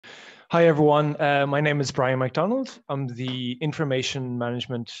Hi, everyone. My name is Brian MacDonald. I'm the Information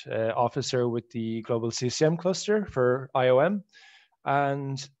Management Officer with the Global CCCM cluster for IOM.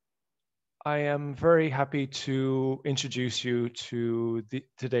 And I am very happy to introduce you to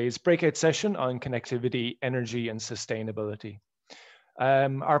today's breakout session on connectivity, energy, and sustainability.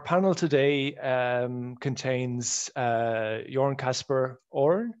 Our panel today contains Jorn, Casper,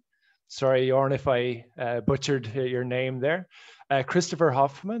 Owre. Sorry, Jorn, if I butchered your name there. Christopher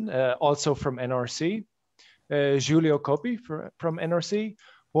Hoffman, also from NRC. Julio Coppi from NRC.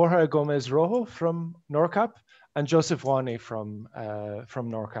 Borja Gomez Rojo from NORCAP. And Joseph Hwani from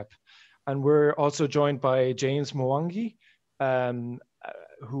NORCAP. And we're also joined by James Mwangi,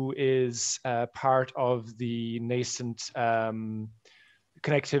 who is part of the nascent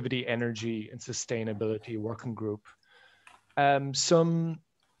Connectivity, Energy, and Sustainability Working Group. Some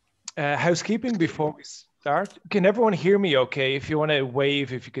housekeeping before we start. Can everyone hear me okay? If you want to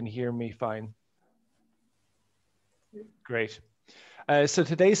wave, if you can hear me, fine. Great. So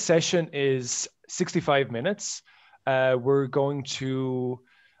today's session is 65 minutes. We're going to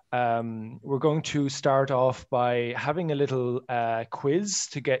start off by having a little quiz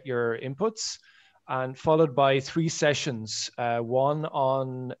to get your inputs, and followed by 3 sessions, one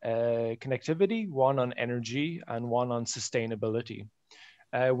on connectivity, one on energy, and one on sustainability.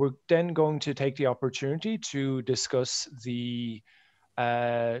 We're then going to take the opportunity to discuss the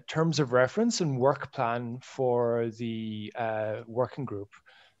terms of reference and work plan for the working group.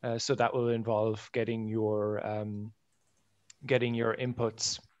 So that will involve getting your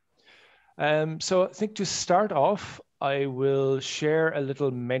inputs. So I think to start off, I will share a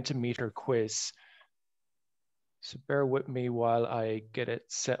little Mentimeter quiz. So bear with me while I get it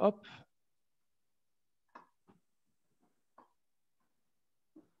set up.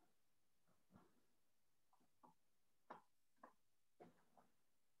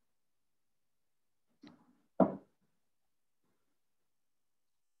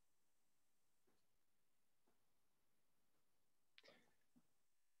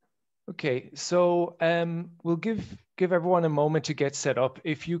 Okay, so we'll give everyone a moment to get set up.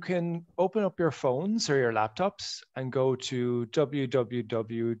 If you can open up your phones or your laptops and go to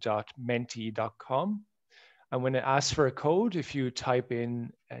www.menti.com. And when it asks for a code, if you type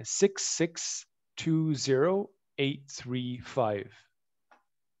in 6620835.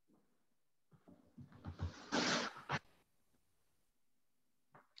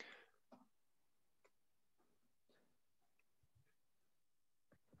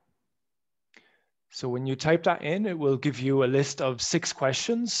 So when you type that in, it will give you a list of 6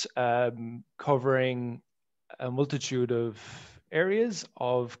 questions covering a multitude of areas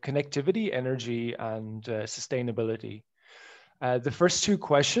of connectivity, energy, and sustainability. The first 2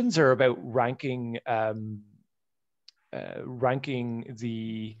 questions are about ranking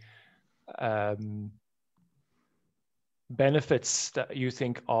the benefits that you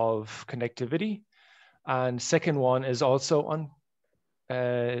think of connectivity. And second one is also on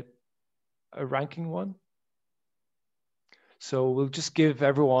a ranking one. So we'll just give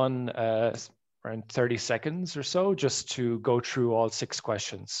everyone around 30 seconds or so just to go through all 6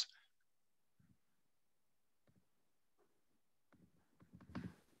 questions.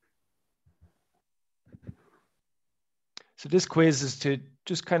 So this quiz is to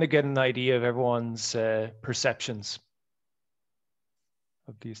just kind of get an idea of everyone's perceptions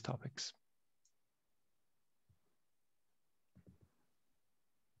of these topics.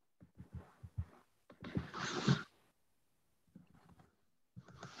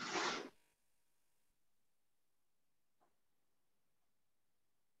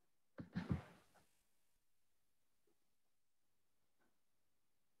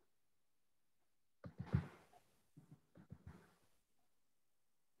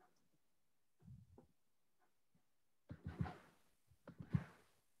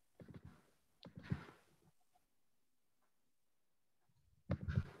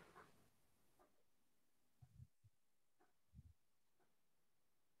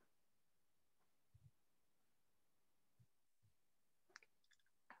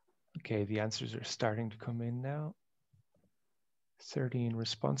 Okay, the answers are starting to come in now. 13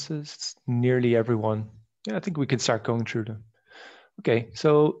 responses, it's nearly everyone. Yeah, I think we can start going through them. Okay,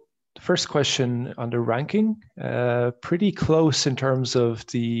 so the first question under ranking, pretty close in terms of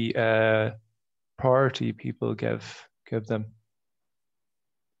the priority people give them.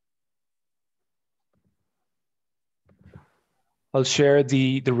 I'll share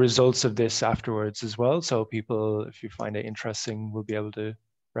the results of this afterwards as well, so people, if you find it interesting, will be able to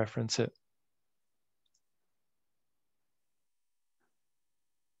reference it.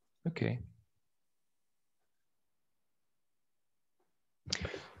 Okay.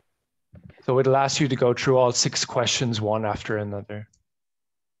 So it'll ask you to go through all 6 questions one after another.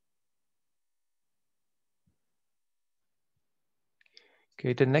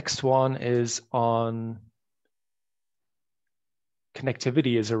 Okay, the next one is on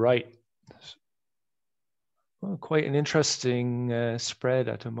connectivity is a right. Well, quite an interesting spread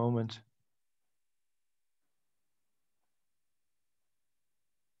at the moment.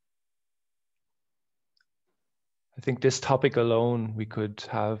 I think this topic alone, we could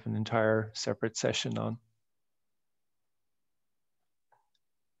have an entire separate session on.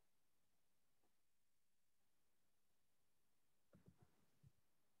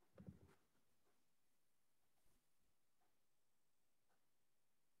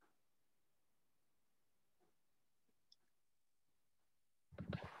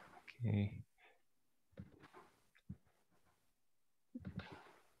 Okay.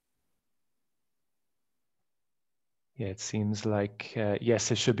 Yeah, it seems like, yes,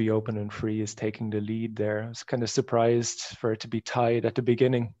 it should be open and free is taking the lead there. I was kind of surprised for it to be tied at the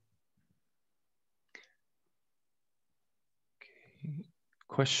beginning. Okay.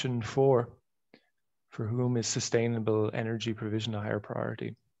 Question 4, for whom is sustainable energy provision a higher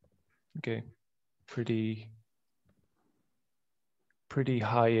priority? Okay, pretty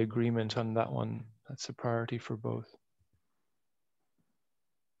high agreement on that one. That's a priority for both.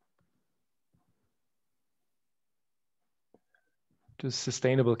 Does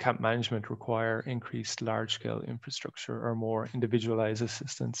sustainable camp management require increased large-scale infrastructure or more individualized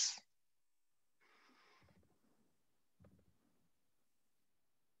assistance?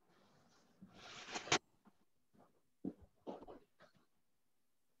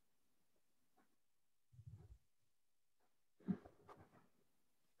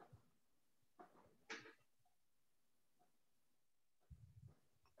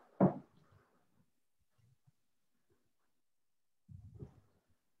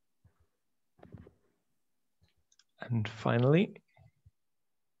 And finally,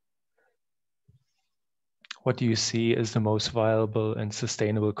 what do you see as the most viable and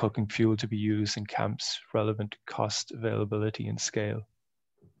sustainable cooking fuel to be used in camps relevant to cost, availability, and scale?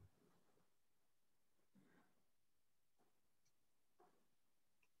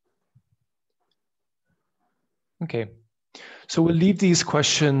 Okay, so we'll leave these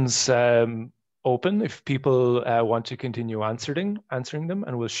questions open if people want to continue answering them,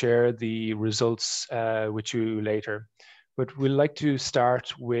 and we'll share the results with you later. But we'd like to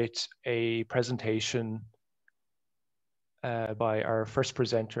start with a presentation by our first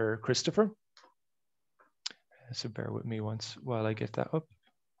presenter, Christopher. So bear with me once while I get that up.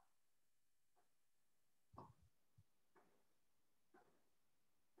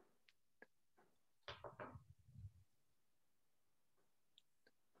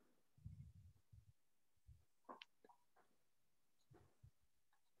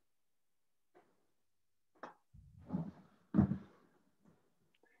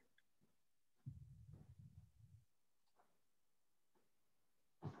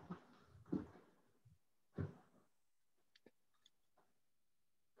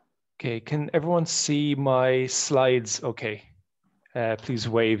 Okay, can everyone see my slides okay? Please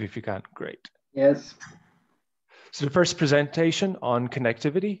wave if you can, great. Yes. So the first presentation on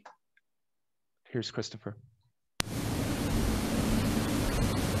connectivity. Here's Christopher.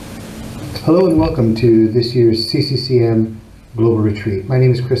 Hello and welcome to this year's CCCM Global Retreat. My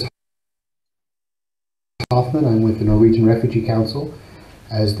name is Chris Hoffman. I'm with the Norwegian Refugee Council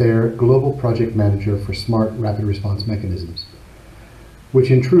as their Global Project Manager for Smart Rapid Response Mechanisms, which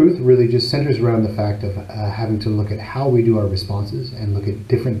in truth really just centers around the fact of having to look at how we do our responses and look at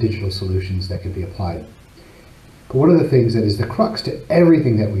different digital solutions that can be applied. But one of the things that is the crux to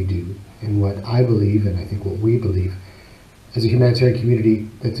everything that we do, and what I believe, and I think what we believe as a humanitarian community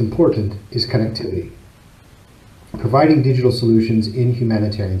that's important, is connectivity. Providing digital solutions in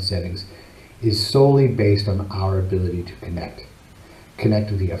humanitarian settings is solely based on our ability to connect. Connect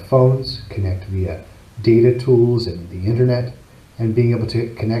via phones, connect via data tools and the internet, and being able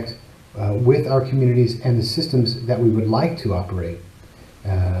to connect with our communities and the systems that we would like to operate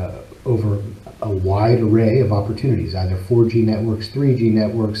over a wide array of opportunities, either 4G networks, 3G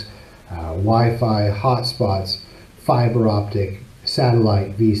networks, Wi-Fi, hotspots, fiber optic,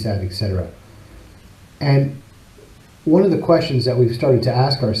 satellite, VSAT, etc. And one of the questions that we've started to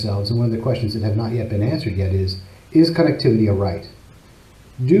ask ourselves, and one of the questions that have not yet been answered yet, is connectivity a right?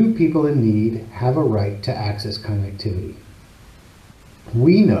 Do people in need have a right to access connectivity?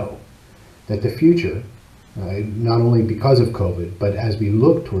 We know that the future, not only because of COVID, but as we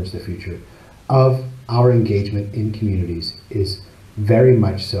look towards the future of our engagement in communities, is very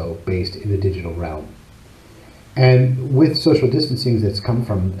much so based in the digital realm. And with social distancing that's come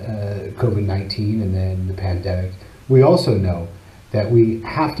from COVID-19 and then the pandemic, we also know that we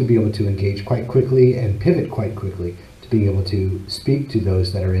have to be able to engage quite quickly and pivot quite quickly to be able to speak to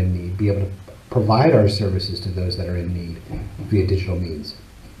those that are in need, be able to provide our services to those that are in need via digital means.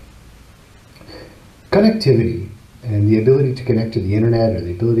 Connectivity and the ability to connect to the internet, or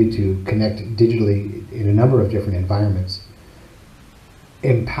the ability to connect digitally in a number of different environments,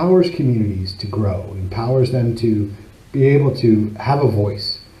 empowers communities to grow, empowers them to be able to have a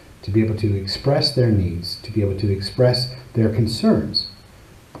voice, to be able to express their needs, to be able to express their concerns,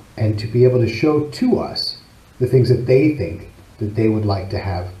 and to be able to show to us the things that they think that they would like to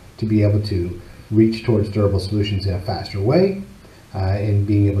have, to be able to reach towards durable solutions in a faster way, in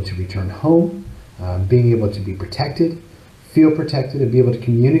being able to return home, being able to be protected, feel protected, and be able to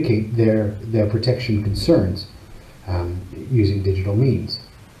communicate their protection concerns using digital means.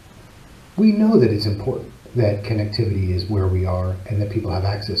 We know that it's important that connectivity is where we are and that people have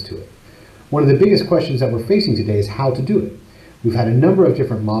access to it. One of the biggest questions that we're facing today is how to do it. We've had a number of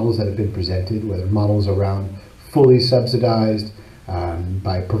different models that have been presented, whether models around fully subsidized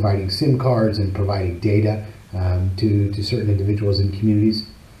by providing SIM cards and providing data to certain individuals and communities,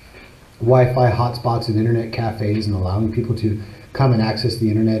 Wi-Fi hotspots and internet cafes, and allowing people to come and access the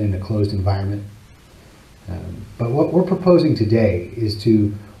internet in a closed environment. But what we're proposing today is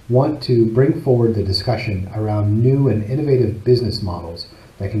to want to bring forward the discussion around new and innovative business models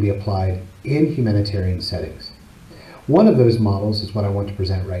that can be applied in humanitarian settings. One of those models is what I want to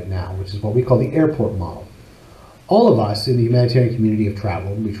present right now, which is what we call the airport model. All of us in the humanitarian community have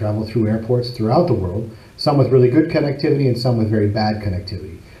traveled. We travel through airports throughout the world, some with really good connectivity and some with very bad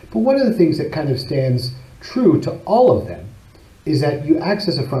connectivity. But one of the things that kind of stands true to all of them is that you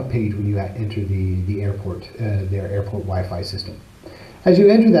access a front page when you enter the airport, their airport Wi-Fi system. As you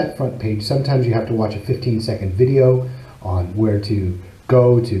enter that front page, sometimes you have to watch a 15-second video on where to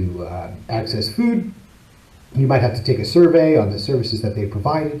go to access food. You might have to take a survey on the services that they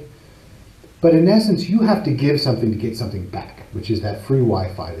provided. But in essence, you have to give something to get something back, which is that free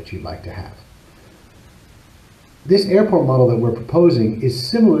Wi-Fi that you'd like to have. This airport model that we're proposing is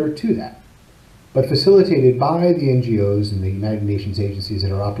similar to that, but facilitated by the NGOs and the United Nations agencies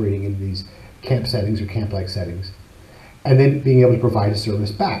that are operating in these camp settings or camp-like settings, and then being able to provide a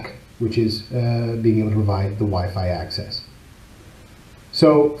service back, which is being able to provide the Wi-Fi access.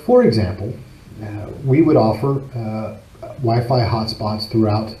 So, for example, we would offer Wi-Fi hotspots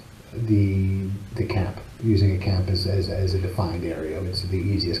throughout the camp, using a camp as a defined area. It's the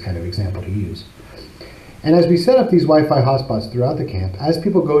easiest kind of example to use. And as we set up these Wi-Fi hotspots throughout the camp, as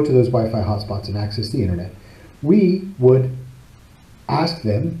people go to those Wi-Fi hotspots and access the internet, we would ask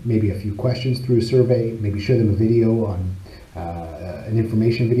them maybe a few questions through a survey, maybe show them a video on an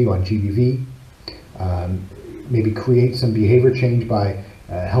information video on GBV, maybe create some behavior change by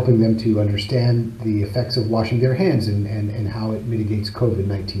helping them to understand the effects of washing their hands and how it mitigates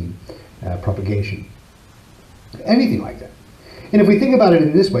COVID-19 propagation. Anything like that. And if we think about it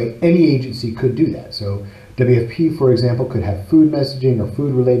in this way, any agency could do that. So WFP, for example, could have food messaging or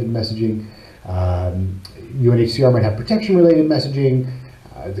food-related messaging. UNHCR might have protection-related messaging.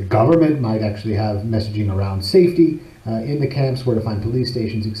 The government might actually have messaging around safety in the camps, where to find police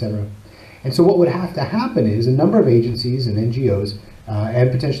stations, etc. And so what would have to happen is a number of agencies and NGOs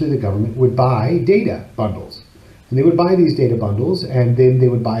and potentially the government would buy data bundles. And they would buy these data bundles, and then they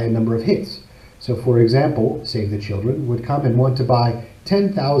would buy a number of hits. So for example, Save the Children would come and want to buy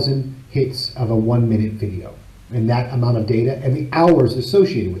 10,000 hits of a 1-minute video, and that amount of data and the hours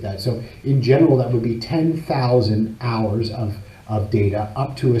associated with that. So in general, that would be 10,000 hours of data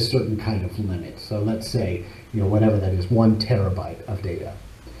up to a certain kind of limit. So let's say, whatever that is, 1 terabyte of data.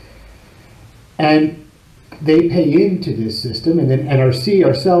 And they pay into this system, and then NRC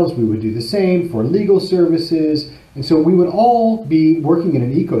ourselves, we would do the same for legal services. And so we would all be working in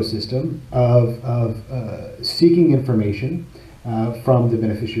an ecosystem of seeking information from the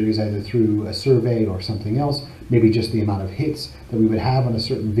beneficiaries, either through a survey or something else, maybe just the amount of hits that we would have on a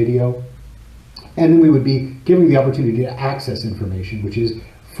certain video. And then we would be giving the opportunity to access information, which is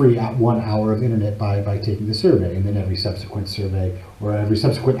free at 1 hour of internet by taking the survey. And then every subsequent survey or every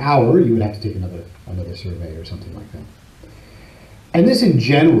subsequent hour, you would have to take another survey or something like that. And this in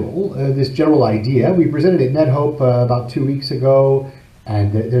general, this general idea, we presented at NetHope about 2 weeks ago,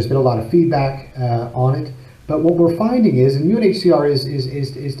 and there's been a lot of feedback on it. But what we're finding is, and UNHCR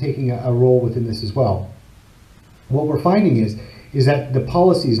is taking a role within this as well, what we're finding is that the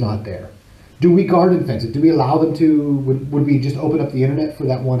policy is not there. Do we guard and fence it? Do we allow them to, would we just open up the internet for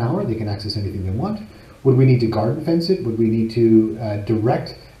that 1 hour? They can access anything they want. Would we need to guard and fence it? Would we need to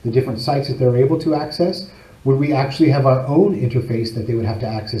direct the different sites that they're able to access? Would we actually have our own interface that they would have to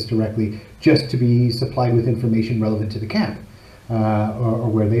access directly just to be supplied with information relevant to the camp or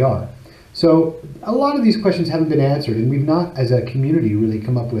where they are? So a lot of these questions haven't been answered, and we've not, as a community, really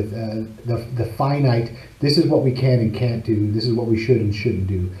come up with the finite, this is what we can and can't do, this is what we should and shouldn't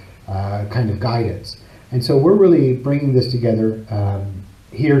do kind of guidance. And so we're really bringing this together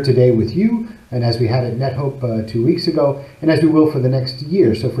here today with you, and as we had at NetHope 2 weeks ago, and as we will for the next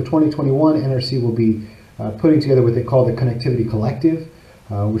year. So for 2021, NRC will be putting together what they call the Connectivity Collective,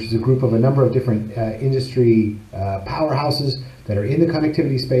 which is a group of a number of different industry powerhouses that are in the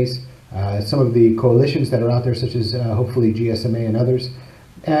connectivity space, some of the coalitions that are out there, such as hopefully GSMA and others,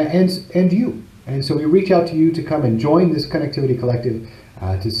 and you. And so we reach out to you to come and join this Connectivity Collective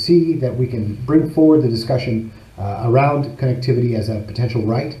to see that we can bring forward the discussion around connectivity as a potential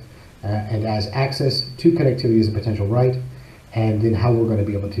right, and as access to connectivity as a potential right, and then how we're going to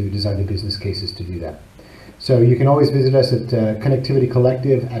be able to design the business cases to do that. So you can always visit us at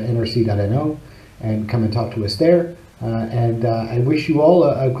connectivitycollective@nrc.no and come and talk to us there. And I wish you all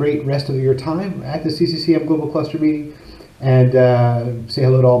a great rest of your time at the CCCM Global Cluster meeting, and say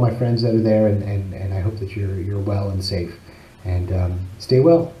hello to all my friends that are there, and I hope that you're well and safe, and stay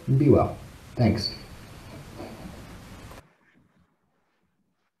well and be well. Thanks.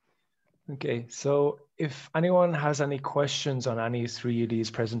 Okay, so if anyone has any questions on any three of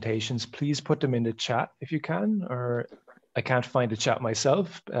these presentations, please put them in the chat if you can, or I can't find a chat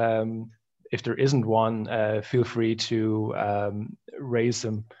myself. If there isn't one, feel free to raise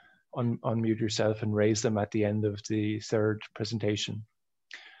them, unmute yourself and raise them at the end of the third presentation.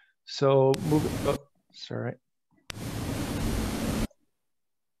 So sorry.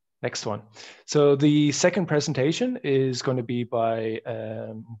 Next one. So the second presentation is going to be by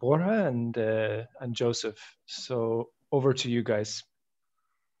Borja and Joseph. So over to you guys.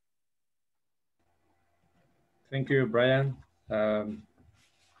 Thank you, Brian.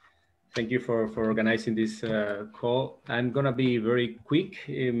 Thank you for organizing this call. I'm going to be very quick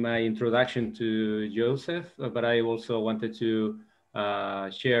in my introduction to Joseph, but I also wanted to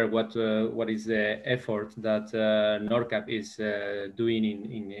share what is the effort that NORCAP is doing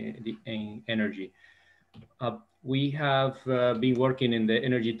in energy. We have been working in the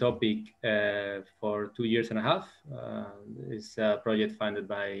energy topic for 2.5 years. It's a project funded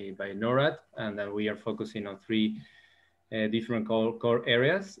by NORAD, and we are focusing on 3 different core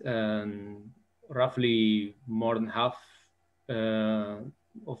areas. Roughly more than half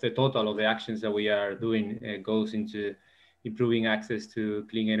of the total of the actions that we are doing goes into improving access to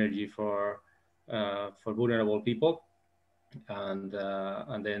clean energy for vulnerable people. And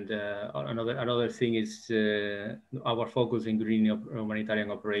then another thing is our focus in green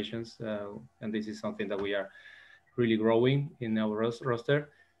humanitarian operations, and this is something that we are really growing in our roster.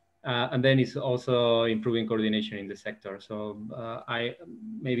 And then it's also improving coordination in the sector. So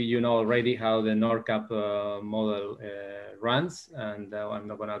maybe you know already how the NORCAP model runs, and I'm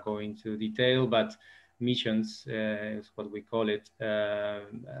not going to go into detail, but missions is what we call it,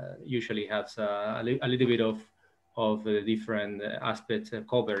 usually has a little bit of different aspects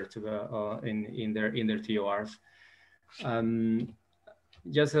covered in their TORs.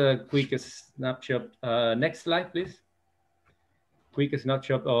 Just a quick snapshot. Next slide, please. Quick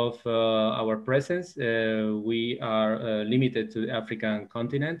snapshot of our presence. We are limited to the African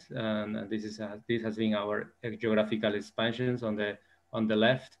continent, and this has been our geographical expansions on the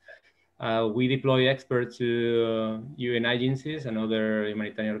left. We deploy experts to UN agencies and other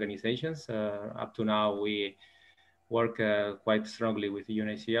humanitarian organizations. Up to now, we work quite strongly with the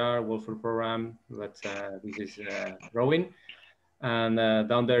UNHCR, World Food Program, but this is growing. And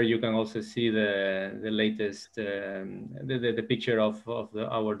down there, you can also see the latest, the picture of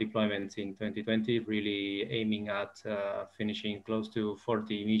our deployments in 2020, really aiming at finishing close to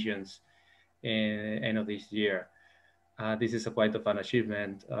 40 missions end of this year. This is quite of an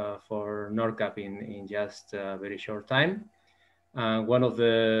achievement for NORCAP in just a very short time. One of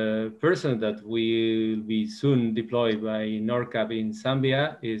the persons that will be soon deployed by NORCAP in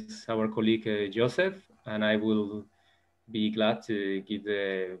Zambia is our colleague Joseph, and I will be glad to give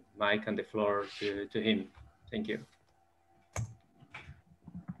the mic and the floor to him. Thank you.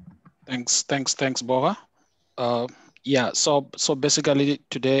 Thanks, Borja. Yeah, so basically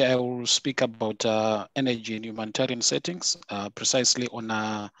today I will speak about energy in humanitarian settings, precisely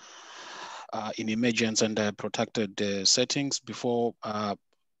on in emergence and protected settings, before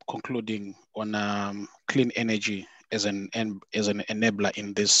concluding on clean energy as an enabler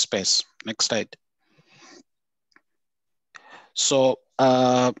in this space. Next slide. So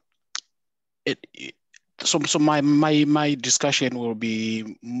my discussion will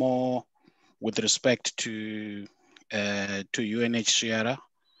be more with respect to UNHCR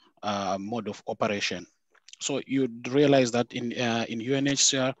mode of operation. So you'd realize that in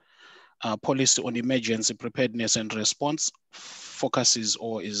UNHCR, policy on emergency preparedness and response focuses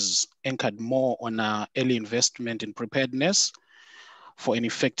or is anchored more on early investment in preparedness for an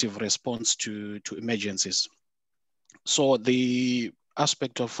effective response to emergencies. So the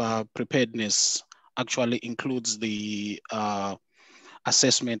aspect of preparedness actually includes the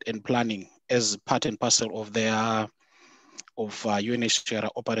assessment and planning as part and parcel of their UNHCR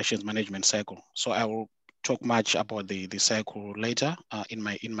operations management cycle. So I will talk much about the cycle later in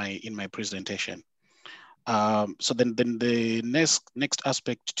my presentation. So then the next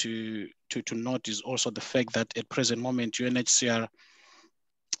aspect to note is also the fact that at present moment UNHCR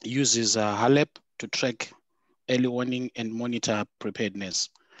uses HALEP to track early warning and monitor preparedness.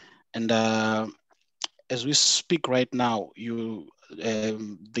 And as we speak right now,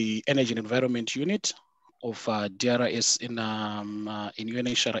 the Energy and Environment Unit of DRS in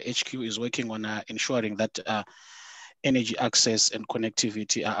UNHCR HQ is working on ensuring that energy access and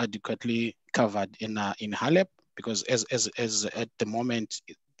connectivity are adequately covered in HALEP, because as at the moment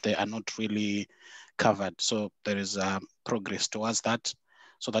they are not really covered. So there is progress towards that,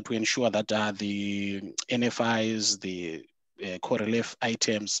 so that we ensure that the NFIs, the core relief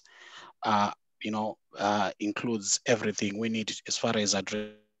items, includes everything we need as far as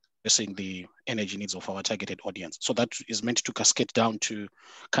addressing the energy needs of our targeted audience. So that is meant to cascade down to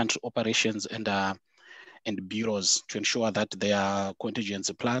country operations and bureaus to ensure that their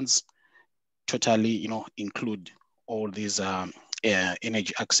contingency plans totally, include all these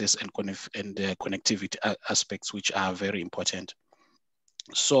energy access and connectivity aspects, which are very important.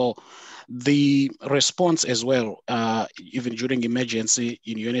 So the response as well, even during emergency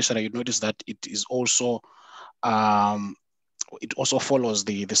in UNHCR, you notice that it is also it also follows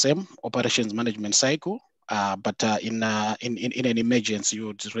the same operations management cycle, but in an emergency, you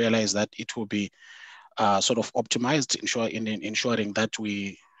would realize that it will be sort of optimized, ensuring that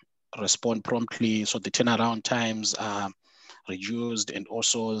we respond promptly, so the turnaround times are reduced, and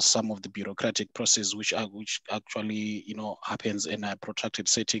also some of the bureaucratic process which actually happens in protracted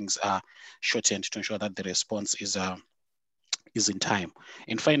settings are shortened to ensure that the response is in time.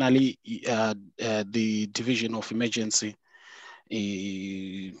 And finally, the Division of Emergency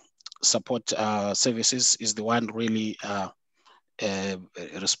Support Services is the one really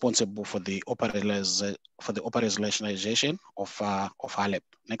responsible for the operationalization of HALEP.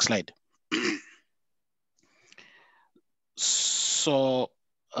 Next slide. So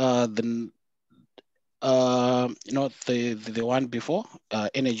the one before,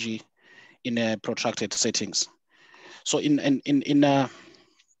 energy in protracted settings. So in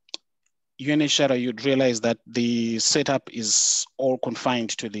UNHCR, you'd realize that the setup is all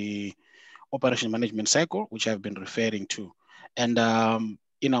confined to the operation management cycle, which I've been referring to. And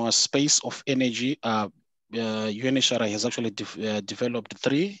in our space of energy, UNHCR has actually developed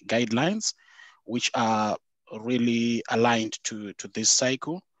 3 guidelines, which are really aligned to this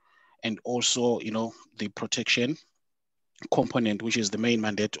cycle, and also the protection component, which is the main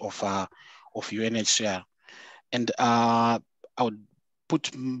mandate of UNHCR. And I would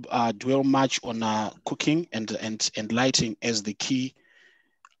dwell much on cooking and lighting as the key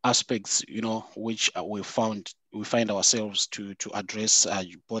aspects, which we find ourselves to address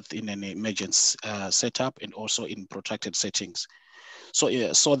both in an emergency setup and also in protracted settings. So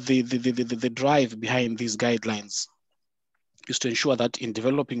yeah, so the drive behind these guidelines is to ensure that in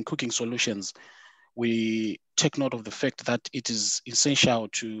developing cooking solutions, we take note of the fact that it is essential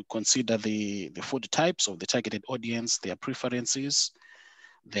to consider the food types of the targeted audience, their preferences,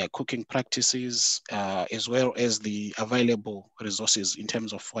 their cooking practices, as well as the available resources in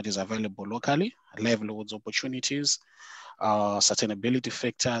terms of what is available locally, livelihoods opportunities, sustainability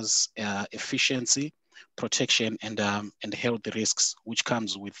factors, efficiency, protection, and health risks, which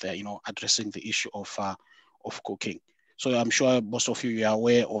comes with addressing the issue of cooking. So I'm sure most of you are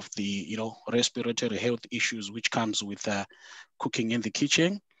aware of the respiratory health issues which comes with cooking in the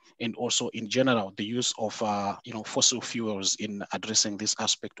kitchen, and also in general the use of fossil fuels in addressing this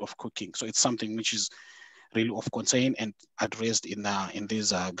aspect of cooking. So it's something which is really of concern and addressed in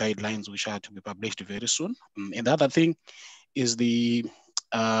these guidelines, which are to be published very soon. And the other thing is the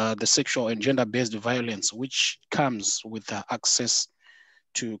sexual and gender-based violence, which comes with access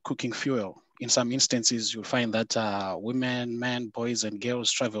to cooking fuel. In some instances, you'll find that women, men, boys, and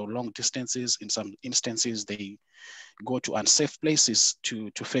girls travel long distances. In some instances, they go to unsafe places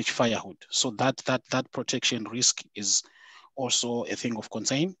to fetch firewood. So that protection risk is also a thing of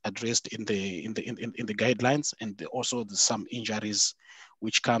concern addressed in the guidelines, and also some injuries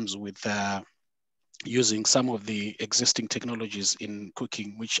which comes with using some of the existing technologies in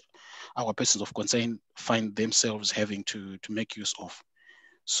cooking, which our persons of concern find themselves having to make use of.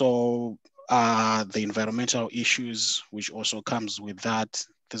 So the environmental issues, which also comes with that,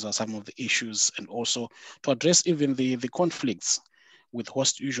 these are some of the issues, and also to address even the conflicts with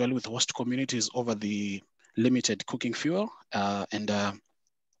usually with host communities over the limited cooking fuel and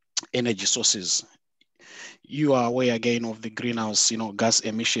energy sources. You are aware again of the greenhouse, gas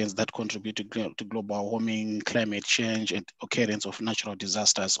emissions that contribute to global warming, climate change, and occurrence of natural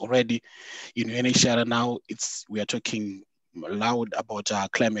disasters. Already in UNHCR now, we are talking loud about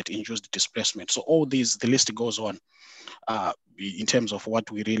climate-induced displacement. So all these, the list goes on in terms of what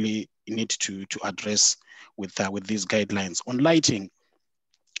we really need to address with these guidelines. On lighting,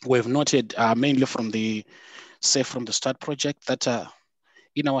 we've noted mainly from the Safe from the Start project that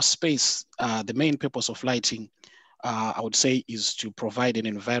in our space, the main purpose of lighting, I would say, is to provide an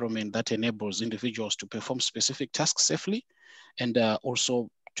environment that enables individuals to perform specific tasks safely, and also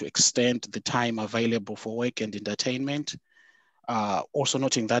to extend the time available for work and entertainment. Also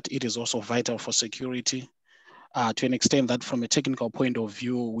noting that it is also vital for security, to an extent that from a technical point of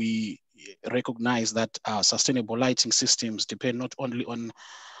view, we recognize that sustainable lighting systems depend not only on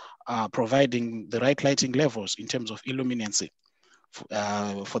providing the right lighting levels in terms of illuminancy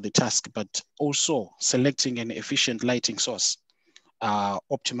for the task, but also selecting an efficient lighting source,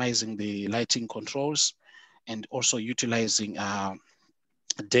 optimizing the lighting controls, and also utilizing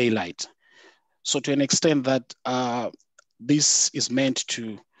daylight. So to an extent that this is meant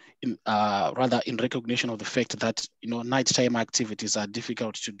to, rather in recognition of the fact that nighttime activities are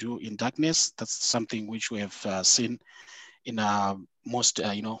difficult to do in darkness. That's something which we have seen in most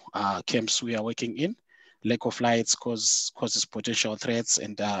camps we are working in. Lack of lights causes potential threats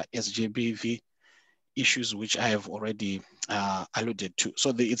and SGBV issues, which I have already alluded to.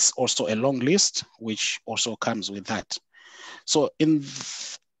 So it's also a long list, which also comes with that. So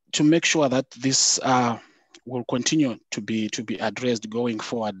to make sure that this will continue to be addressed going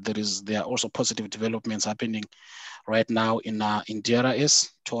forward, there are also positive developments happening right now in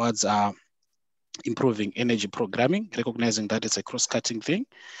DRS towards improving energy programming, recognizing that it's a cross-cutting thing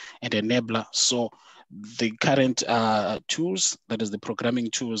and enabler. So the current tools, that is the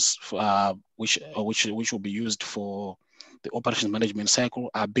programming tools, which will be used for the operations management cycle,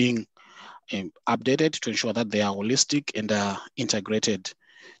 are being updated to ensure that they are holistic and integrated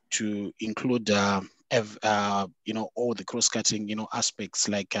to include all the cross-cutting aspects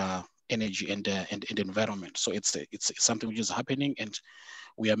like energy and environment. So it's something which is happening, and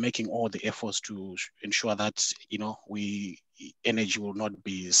we are making all the efforts to ensure that energy will not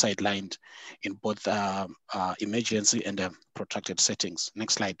be sidelined in both emergency and protracted settings.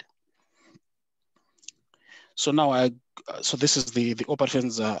 Next slide. So now so this is the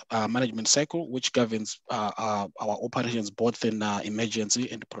operations management cycle, which governs our operations both in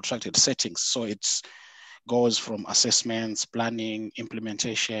emergency and protracted settings. So it goes from assessments, planning,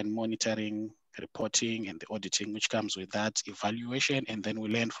 implementation, monitoring, reporting, and the auditing, which comes with that, evaluation, and then we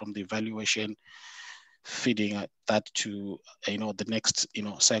learn from the evaluation, feeding that to the next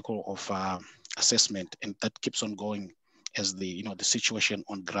cycle of assessment, and that keeps on going as the the situation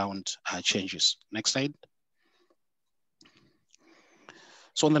on ground changes. Next slide.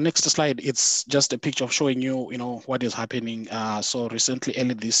 So on the next slide, it's just a picture of showing you what is happening. So recently,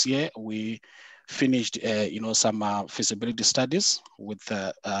 early this year, we finished some feasibility studies with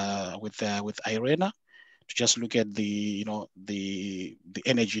IRENA to just look at the the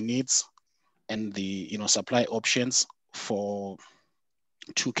energy needs and the supply options for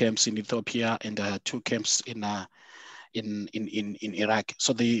 2 camps in Ethiopia and 2 camps in Iraq.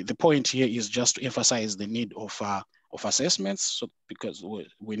 So the point here is just to emphasize the need of assessments. So because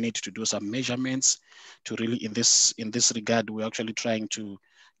we need to do some measurements to really, in this regard, we're actually trying to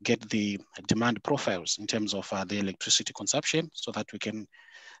get the demand profiles in terms of the electricity consumption, so that we can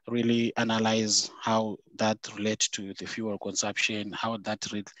really analyze how that relates to the fuel consumption, how that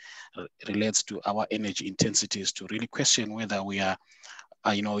relates to our energy intensities, to really question whether we are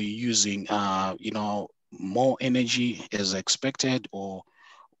using more energy as expected, or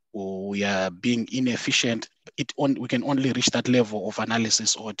we are being inefficient. We can only reach that level of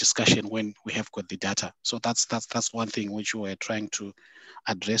analysis or discussion when we have got the data. So that's one thing which we're trying to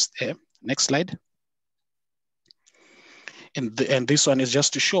address there. Next slide. And this one is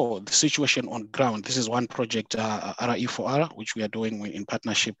just to show the situation on ground. This is one project, RE4R, which we are doing in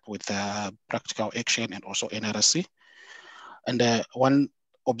partnership with Practical Action and also NRC. And one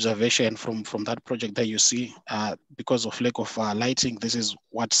observation from that project that you see, because of lack of lighting, this is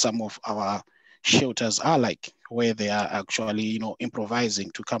what some of our shelters are like where they are actually, improvising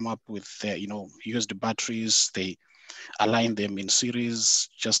to come up with, used batteries. They align them in series,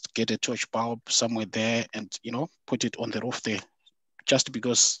 just get a torch bulb somewhere there and, put it on the roof there, just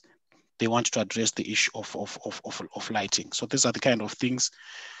because they want to address the issue of lighting. So these are the kind of things,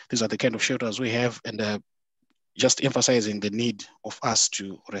 these are the kind of shelters we have, and just emphasizing the need of us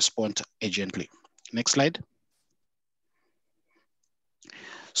to respond urgently. Next slide.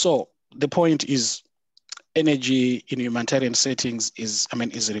 So the point is, energy in humanitarian settings is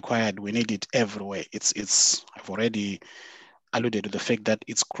required. We need it everywhere. I've already alluded to the fact that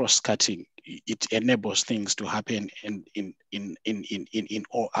it's cross-cutting. It enables things to happen in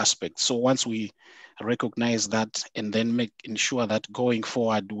all aspects. So once we recognize that and then ensure that going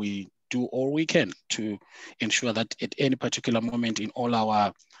forward, we do all we can to ensure that at any particular moment in all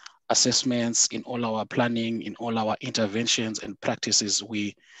our assessments, in all our planning, in all our interventions and practices,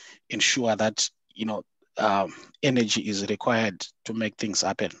 we ensure that, energy is required to make things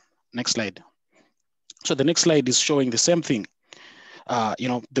happen. Next slide. So the next slide is showing the same thing.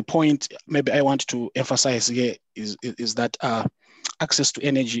 The point maybe I want to emphasize here is that access to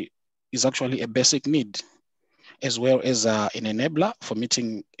energy is actually a basic need, as well as an enabler for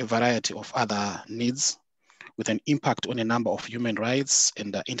meeting a variety of other needs with an impact on a number of human rights,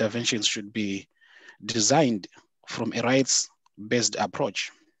 and interventions should be designed from a rights-based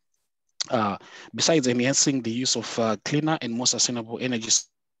approach. Besides enhancing the use of cleaner and more sustainable energy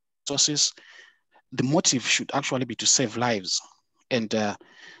sources, the motive should actually be to save lives and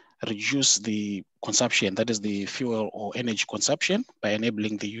reduce the consumption, that is the fuel or energy consumption, by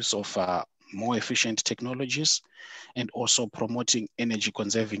enabling the use of more efficient technologies and also promoting energy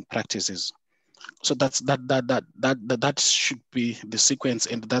conserving practices. So that should be the sequence,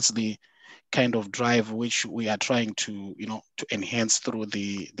 and that's the kind of drive which we are trying to to enhance through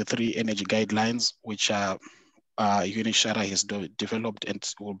the 3 energy guidelines, which UNHCR has developed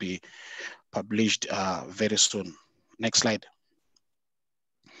and will be published very soon. Next slide.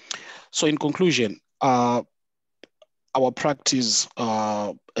 So in conclusion, our practice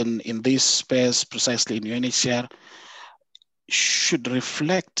in this space, precisely in UNHCR, should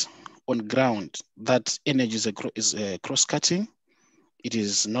reflect on ground that energy is cross-cutting. It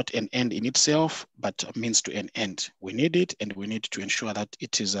is not an end in itself, but a means to an end. We need it, and we need to ensure that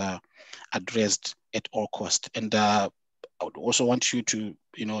it is addressed at all costs. And I would also want you to,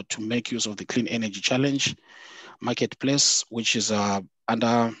 to make use of the Clean Energy Challenge marketplace, which is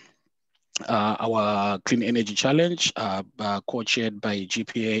under our Clean Energy Challenge, co-chaired by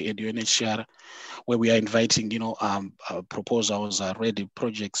GPA and UNHCR, where we are inviting, proposals, ready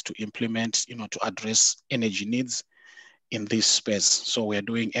projects to implement, to address energy needs in this space. So we are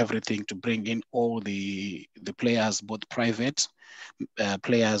doing everything to bring in all the players, both private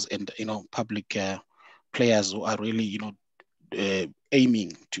players and public players who are really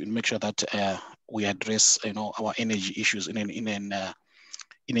aiming to make sure that we address our energy issues in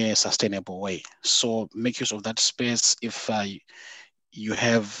a sustainable way. So make use of that space. If you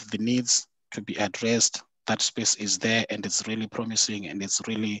have the needs to be addressed, that space is there, and it's really promising, and it's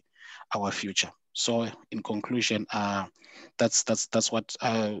really our future. So in conclusion, that's what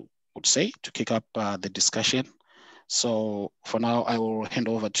I would say to kick up the discussion. So for now, I will hand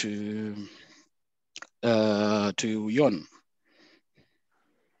over to Jorn.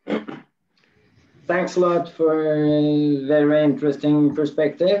 Thanks a lot for very interesting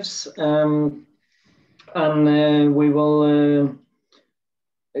perspectives, and we will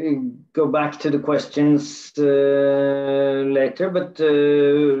go back to the questions later, but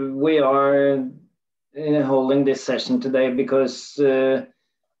we are holding this session today because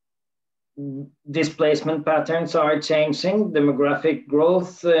displacement patterns are changing. Demographic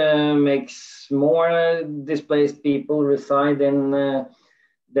growth makes more displaced people reside in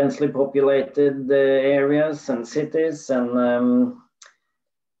densely populated areas and cities, and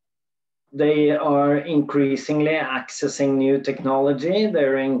they are increasingly accessing new technology.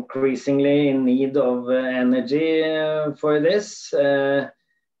 They're increasingly in need of energy for this.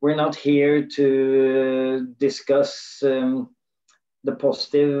 We're not here to discuss the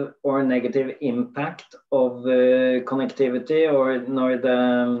positive or negative impact of connectivity, nor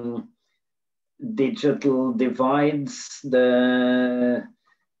the digital divides, the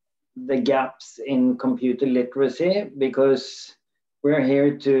gaps in computer literacy, because we're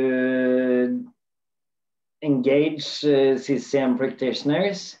here to engage CCCM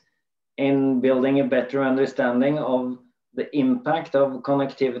practitioners in building a better understanding of the impact of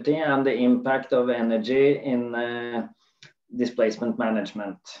connectivity and the impact of energy in displacement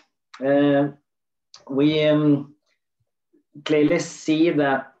management. We clearly see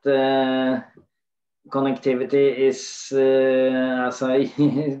that connectivity is, as I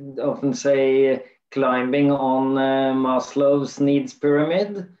often say, climbing on Maslow's needs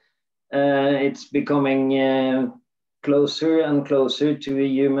pyramid. It's becoming closer and closer to a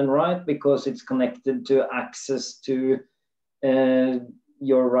human right because it's connected to access to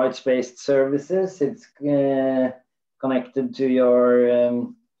your rights-based services. It's connected to your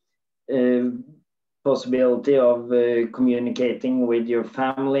possibility of communicating with your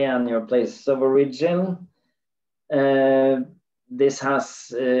family and your place of origin. This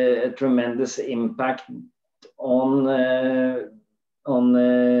has a tremendous impact on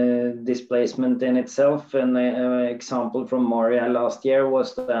displacement in itself. An example from Moria last year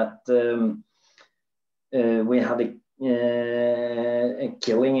was that we had a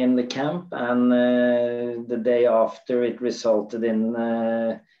killing in the camp, and the day after it resulted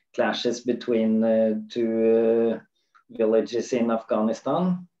in clashes between two villages in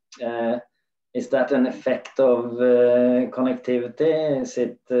Afghanistan. Is that an effect of connectivity?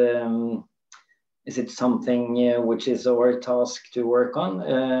 Is it something which is our task to work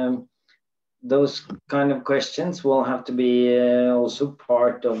on? Those kind of questions will have to be also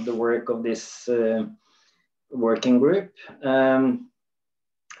part of the work of this working group. And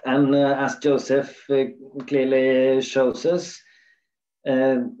as Joseph clearly shows us,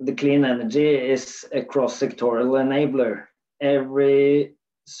 the clean energy is a cross-sectoral enabler. Every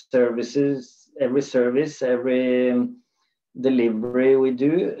service, every delivery we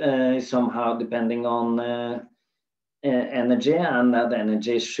do is somehow depending on energy, and that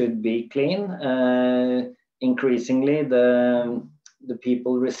energy should be clean. Increasingly, the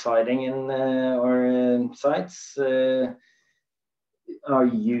people residing in our sites are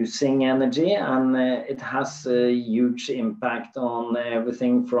using energy, and it has a huge impact on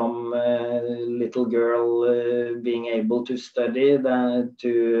everything from little girl being able to study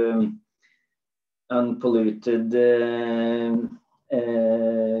to unpolluted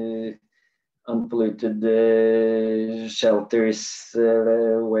shelters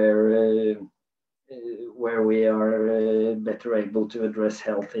where we are better able to address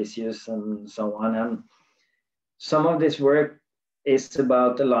health issues and so on. And some of this work is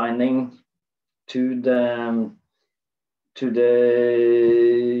about aligning to the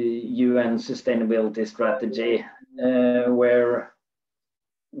UN sustainability strategy, where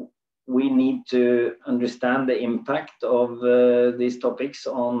we need to understand the impact of these topics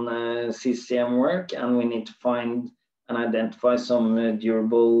on CCCM work, and we need to find and identify some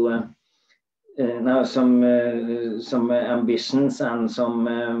durable, some ambitions and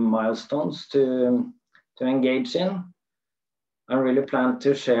some milestones to engage in. I really plan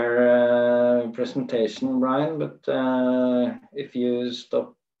to share a presentation, Brian, but if you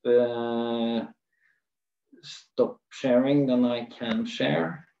stop sharing, then I can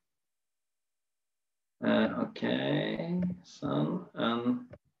share. Okay, son, and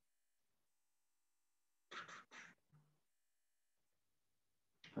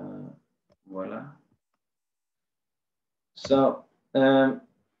voila. So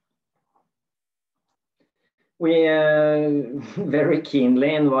we very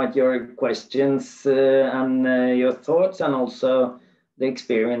keenly invite your questions and your thoughts, and also the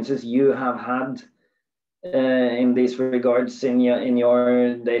experiences you have had in these regards in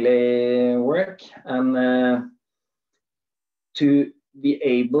your daily work, and to be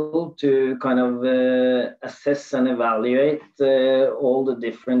able to kind of assess and evaluate all the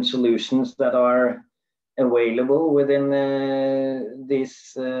different solutions that are available within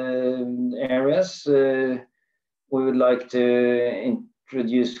these areas. We would like to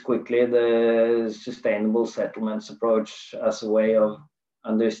introduce quickly the sustainable settlements approach as a way of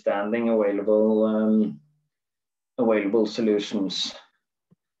understanding available solutions.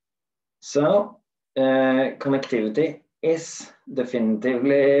 So connectivity is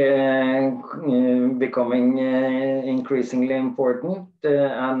definitively becoming increasingly important,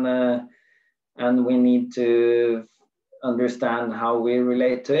 and we need to understand how we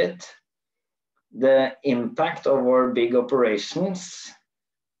relate to it. The impact of our big operations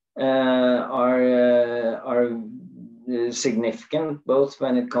are significant, both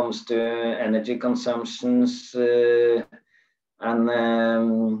when it comes to energy consumptions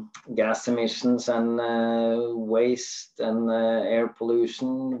and gas emissions and waste and air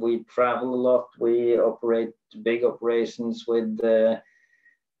pollution. We travel a lot. We operate big operations with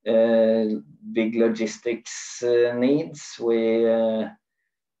big logistics needs.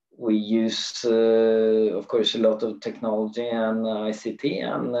 We use, of course, a lot of technology and ICT,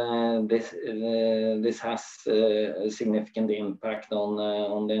 and this has a significant impact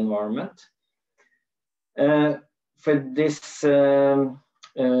on the environment. For this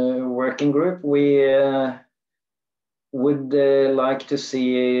working group, we would like to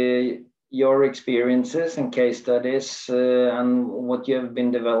see your experiences and case studies and what you have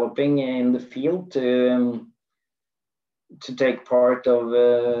been developing in the field to take part of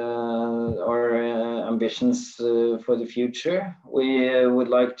our ambitions for the future. We would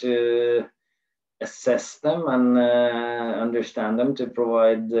like to assess them and understand them to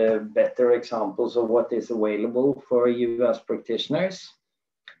provide better examples of what is available for you as practitioners.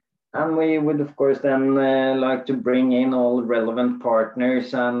 And we would, of course, then like to bring in all relevant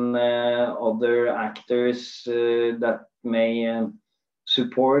partners and other actors that may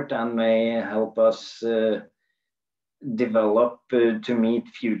support and may help us develop to meet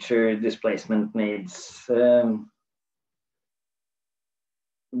future displacement needs.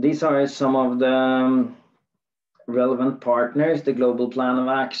 These are some of the relevant partners, the Global Plan of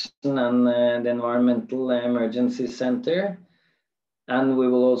Action and the Environmental Emergency Center. And we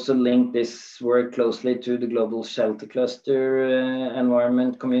will also link this work closely to the Global Shelter Cluster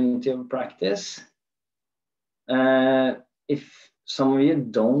Environment Community of Practice. If some of you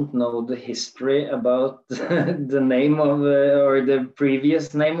don't know the history about the name of, or the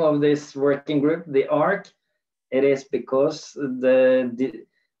previous name of this working group, the ARC, it is because the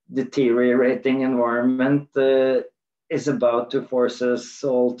deteriorating environment is about to force us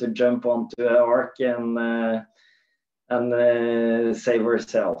all to jump onto an ARC and save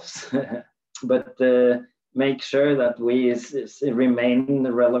ourselves. But make sure that we remain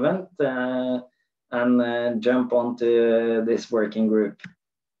relevant and jump onto this working group.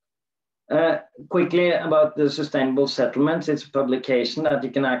 Quickly about the Sustainable Settlements, it's a publication that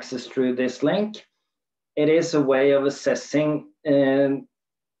you can access through this link. It is a way of assessing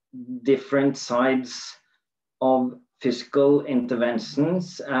different sides of fiscal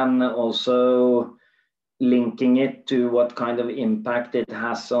interventions and also linking it to what kind of impact it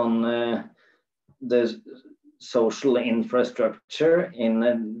has on the social infrastructure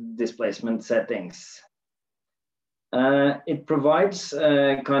in displacement settings. It provides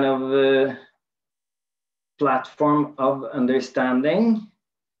a kind of platform of understanding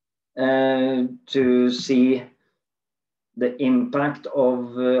to see the impact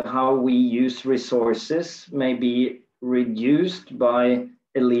of how we use resources may be reduced by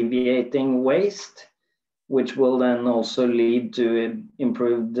alleviating waste, which will then also lead to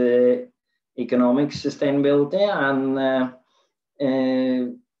improved economic sustainability. And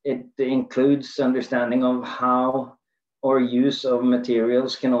it includes understanding of how our use of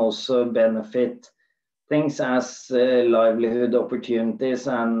materials can also benefit things as livelihood opportunities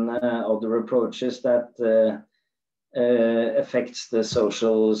and other approaches that affects the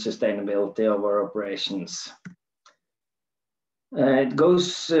social sustainability of our operations. It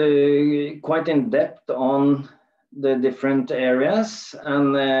goes quite in depth on the different areas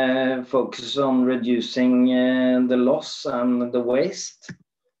and focuses on reducing the loss and the waste.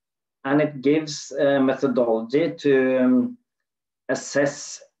 And it gives a methodology to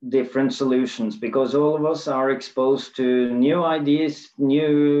assess different solutions, because all of us are exposed to new ideas,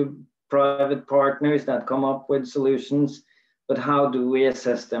 new private partners that come up with solutions, but how do we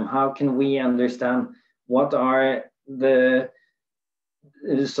assess them? How can we understand what are the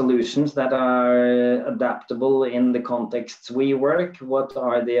solutions that are adaptable in the contexts we work? What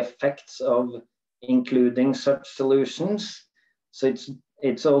are the effects of including such solutions? So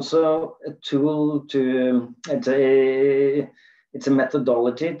it's also a tool to, it's a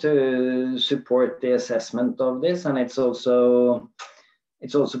methodology to support the assessment of this, and it's also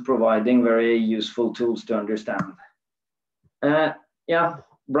providing very useful tools to understand. Yeah,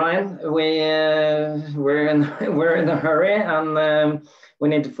 Brian, we're in a hurry, and we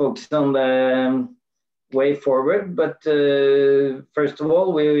need to focus on the way forward. But first of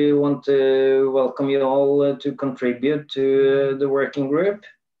all, we want to welcome you all to contribute to the working group.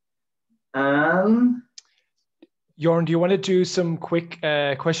 And Jorn, do you want to do some quick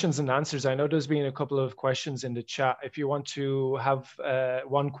questions and answers? I know there's been a couple of questions in the chat. If you want to have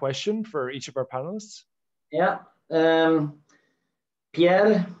one question for each of our panelists. Yeah.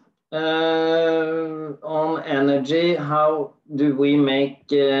 Pierre, on energy, how do we make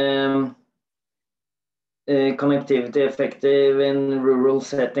connectivity effective in rural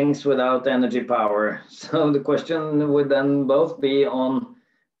settings without energy power? So the question would then both be on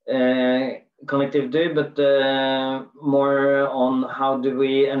connectivity, but more on how do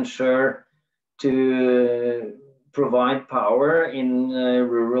we ensure to provide power in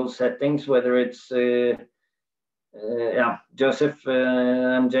rural settings, whether it's yeah, Joseph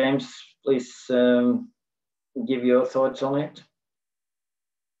and James, please give your thoughts on it.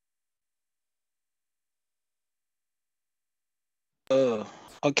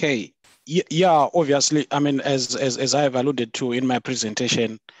 Okay. Yeah, obviously, I mean, as I've alluded to in my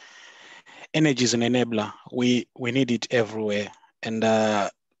presentation, energy is an enabler. We need it everywhere, and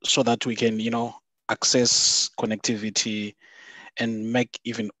so that we can, access connectivity and make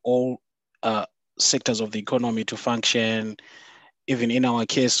even all sectors of the economy to function. Even in our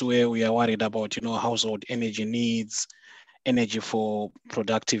case, where we are worried about, household energy needs, energy for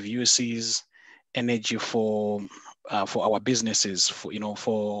productive uses, energy for our businesses, for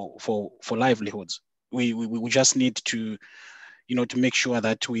livelihoods. We just need to to make sure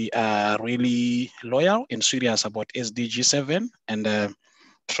that we are really loyal and serious about SDG 7 and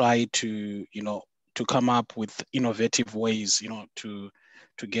try to to come up with innovative ways to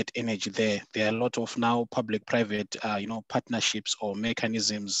get energy there. There are a lot of now public-private partnerships or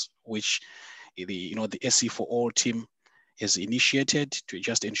mechanisms which the the SC for All team is initiated to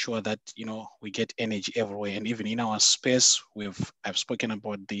just ensure that we get energy everywhere. And even in our space, I've spoken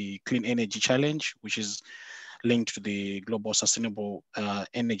about the Clean Energy Challenge, which is linked to the Global Sustainable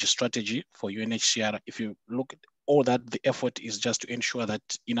Energy Strategy for UNHCR. If you look at all that, the effort is just to ensure that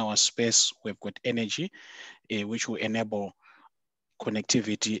in our space we've got energy, which will enable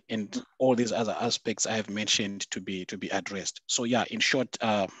connectivity and all these other aspects I have mentioned to be addressed. So yeah, in short,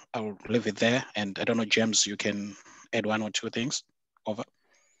 I'll leave it there. And I don't know, James, you can add one or two things. Over.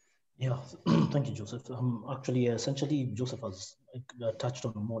 Yeah, thank you, Joseph. Actually, essentially, Joseph has touched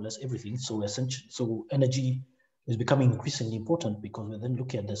on more or less everything. So so energy is becoming increasingly important because we're then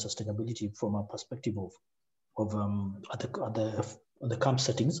looking at the sustainability from a perspective of at the camp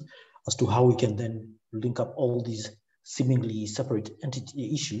settings as to how we can then link up all these seemingly separate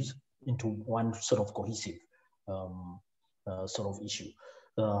entity issues into one sort of cohesive sort of issue.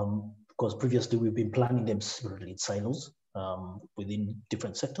 Because previously we've been planning them separately in silos within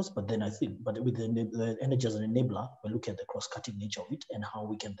different sectors, but then with the energy as an enabler, we're looking at the cross-cutting nature of it and how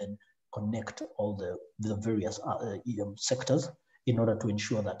we can then connect all the various sectors in order to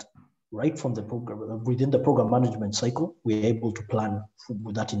ensure that right from the program, within the program management cycle, we're able to plan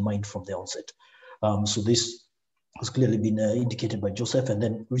with that in mind from the onset. So this has clearly been indicated by Joseph, and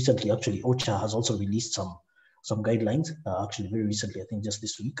then recently, actually, OCHA has also released some guidelines, actually very recently, I think just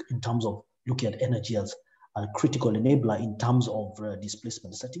this week, in terms of looking at energy as a critical enabler in terms of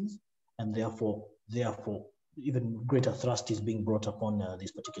displacement settings, and therefore even greater thrust is being brought upon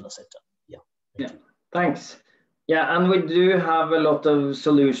this particular sector. Yeah. Thanks. Yeah, and we do have a lot of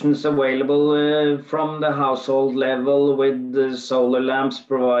solutions available from the household level with the solar lamps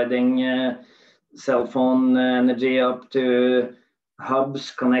providing cell phone energy up to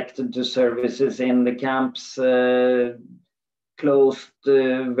hubs connected to services in the camps, closed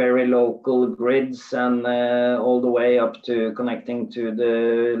very local grids, and all the way up to connecting to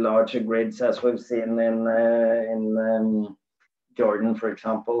the larger grids as we've seen in Jordan, for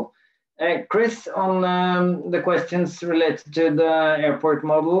example. Chris, on the questions related to the airport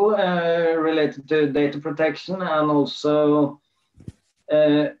model, related to data protection, and also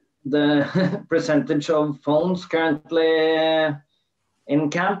the percentage of phones currently in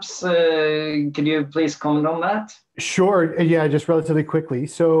camps, could you please comment on that? Sure. Yeah, just relatively quickly.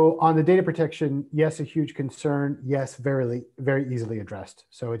 So on the data protection, yes, a huge concern. Yes, very easily addressed.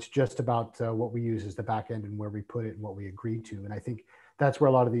 So it's just about what we use as the back end and where we put it and what we agreed to. And I think that's where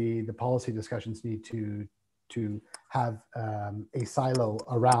a lot of the policy discussions need to have a silo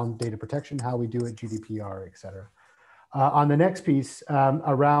around data protection, how we do it, GDPR, et cetera. On the next piece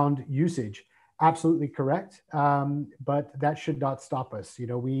around usage, absolutely correct. But that should not stop us.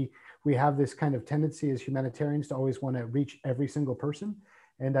 We have this kind of tendency as humanitarians to always want to reach every single person.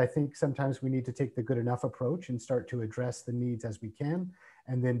 And I think sometimes we need to take the good enough approach and start to address the needs as we can,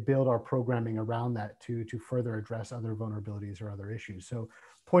 and then build our programming around that to further address other vulnerabilities or other issues. So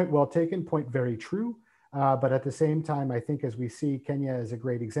point well taken, point very true. But at the same time, I think as we see, Kenya is a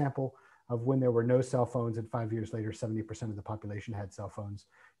great example of when there were no cell phones, and 5 years later, 70% of the population had cell phones.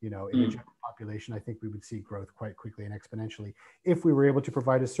 In the general population, I think we would see growth quite quickly and exponentially if we were able to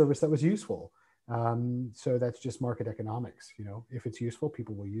provide a service that was useful. So that's just market economics. If it's useful,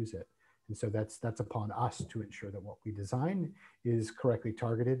 people will use it. And so that's upon us to ensure that what we design is correctly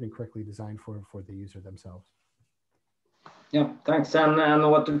targeted and correctly designed for the user themselves. Yeah, thanks.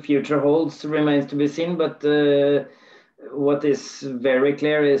 And what the future holds remains to be seen. But what is very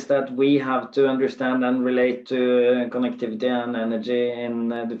clear is that we have to understand and relate to connectivity and energy in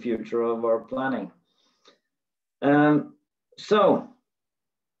the future of our planning. So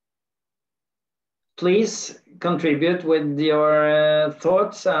please contribute with your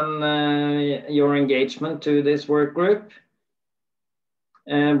thoughts and your engagement to this work group.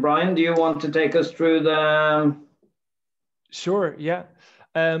 Brian, do you want to take us through the... Sure, yeah.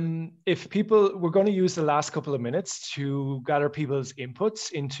 If people, we're going to use the last couple of minutes to gather people's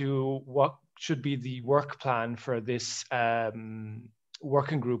inputs into what should be the work plan for this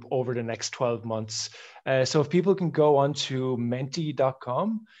working group over the next 12 months. So if people can go on to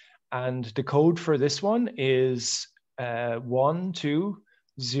menti.com, and the code for this one is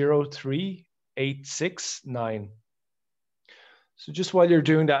 1203869. So just while you're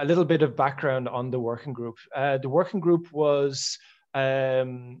doing that, a little bit of background on the working group. The working group was,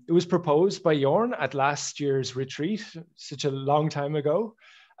 it was proposed by Jorn at last year's retreat, such a long time ago.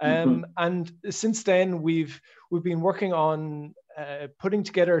 And since then, we've been working on putting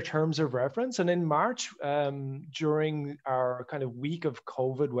together terms of reference. And in March, during our kind of week of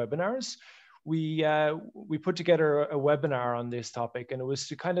COVID webinars, we put together a webinar on this topic, and it was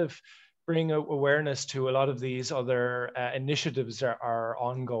to kind of bring awareness to a lot of these other initiatives that are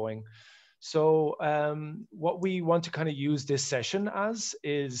ongoing. So what we want to kind of use this session as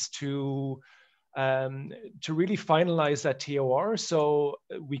is to really finalize that TOR so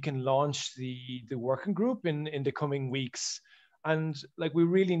we can launch the working group in the coming weeks. And like, we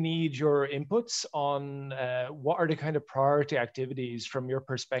really need your inputs on what are the kind of priority activities from your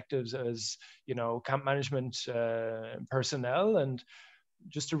perspectives as, you know, camp management personnel, and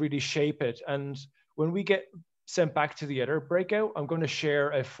just to really shape it. And when we get sent back to the other breakout, I'm going to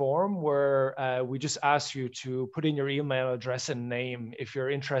share a form where we just ask you to put in your email address and name if you're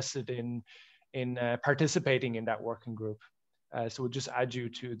interested in participating in that working group. So we'll just add you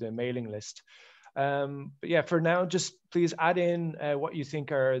to the mailing list. But yeah, for now, just please add in what you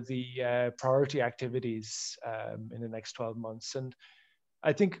think are the priority activities in the next 12 months. And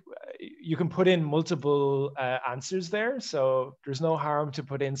I think you can put in multiple answers there. So there's no harm to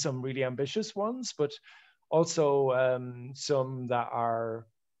put in some really ambitious ones, but also some that are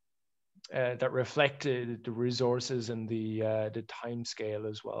that reflect the resources and the time scale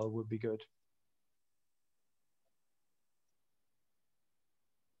as well would be good.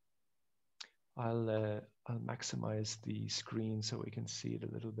 I'll maximize the screen so we can see it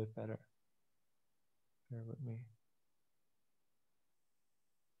a little bit better. Bear with me.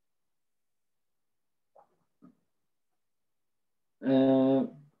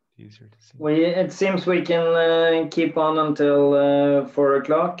 Easier to see. It seems we can keep on until 4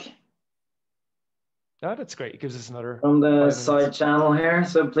 o'clock. Oh, that's great. It gives us another from the side channel here,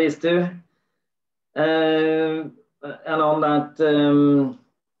 so please do. And on that,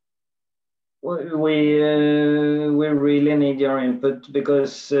 we really need your input,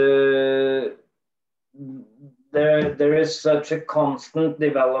 because there is such a constant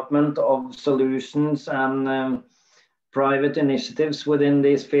development of solutions and private initiatives within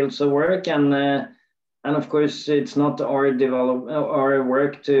these fields of work, and of course it's not our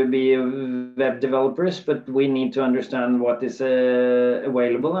work to be web developers, but we need to understand what is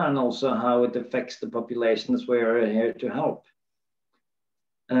available and also how it affects the populations we are here to help.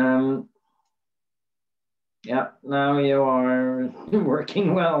 Yeah, now you are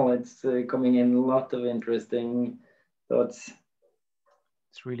working well. It's coming in a lot of interesting thoughts.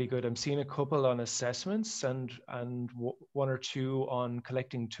 It's really good. I'm seeing a couple on assessments and one or two on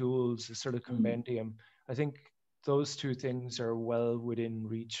collecting tools, a sort of compendium. I think those two things are well within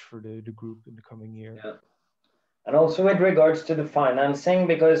reach for the group in the coming year. Yeah. And also with regards to the financing,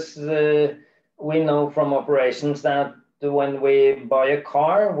 because we know from operations that when we buy a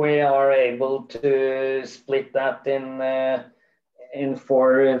car, we are able to split that in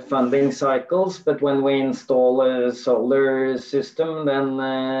 4 funding cycles, but when we install a solar system, then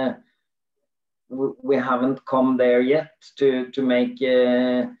we haven't come there yet to make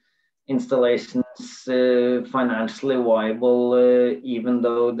installations financially viable, even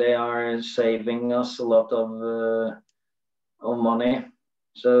though they are saving us a lot of money.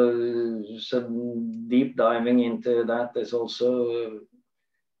 So deep diving into that is also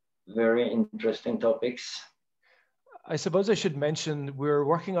very interesting topics. I suppose I should mention we're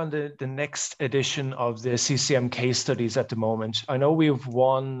working on the next edition of the CCM case studies at the moment. I know we've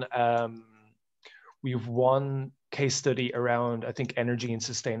one case study around, I think, energy and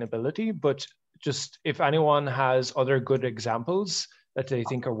sustainability, but just if anyone has other good examples that they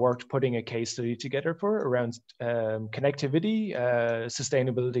think are worth putting a case study together for around connectivity,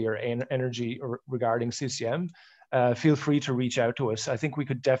 sustainability, or energy regarding CCM, feel free to reach out to us. I think we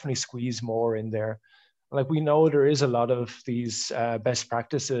could definitely squeeze more in there. Like, we know there is a lot of these best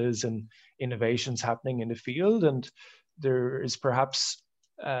practices and innovations happening in the field, and there is perhaps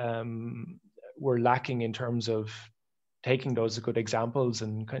we're lacking in terms of taking those good examples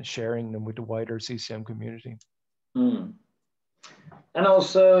and kind of sharing them with the wider CCM community. Mm. And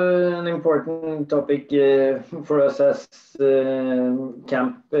also an important topic for us as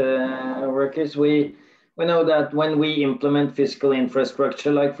camp workers, we know that when we implement physical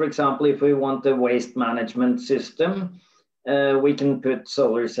infrastructure, like for example, if we want a waste management system, we can put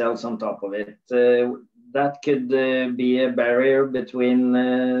solar cells on top of it. That could be a barrier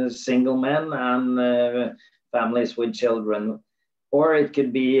between single men and families with children. Or it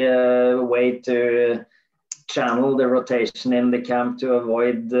could be a way to channel the rotation in the camp to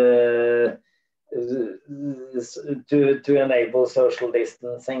avoid to enable social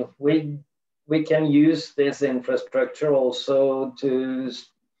distancing. We can use this infrastructure also to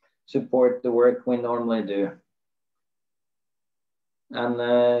support the work we normally do.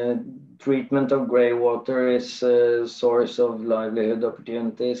 And treatment of grey water is a source of livelihood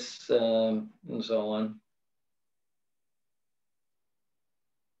opportunities and so on.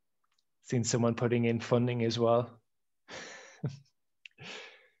 Seen someone putting in funding as well.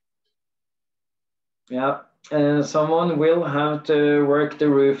 Yeah, someone will have to work the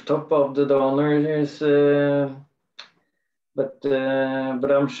rooftop of the donors, but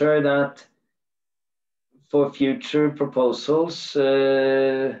I'm sure that for future proposals,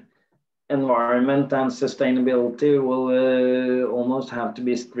 environment and sustainability will almost have to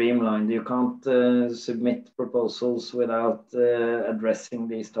be streamlined. You can't submit proposals without addressing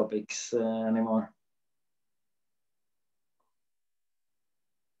these topics anymore.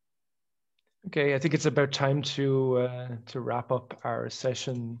 Okay, I think it's about time to wrap up our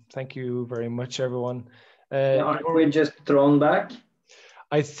session. Thank you very much, everyone. Are we just thrown back?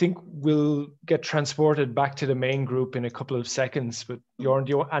 I think we'll get transported back to the main group in a couple of seconds. But Jorn,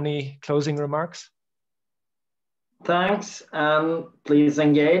 do you want any closing remarks? Thanks, and please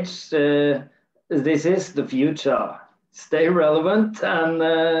engage. This is the future. Stay relevant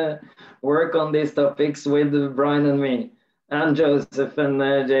and work on these topics with Brian and me, and Joseph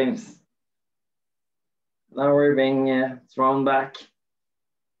and James. Now we're being thrown back.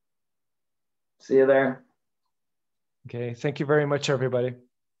 See you there. Okay, thank you very much, everybody.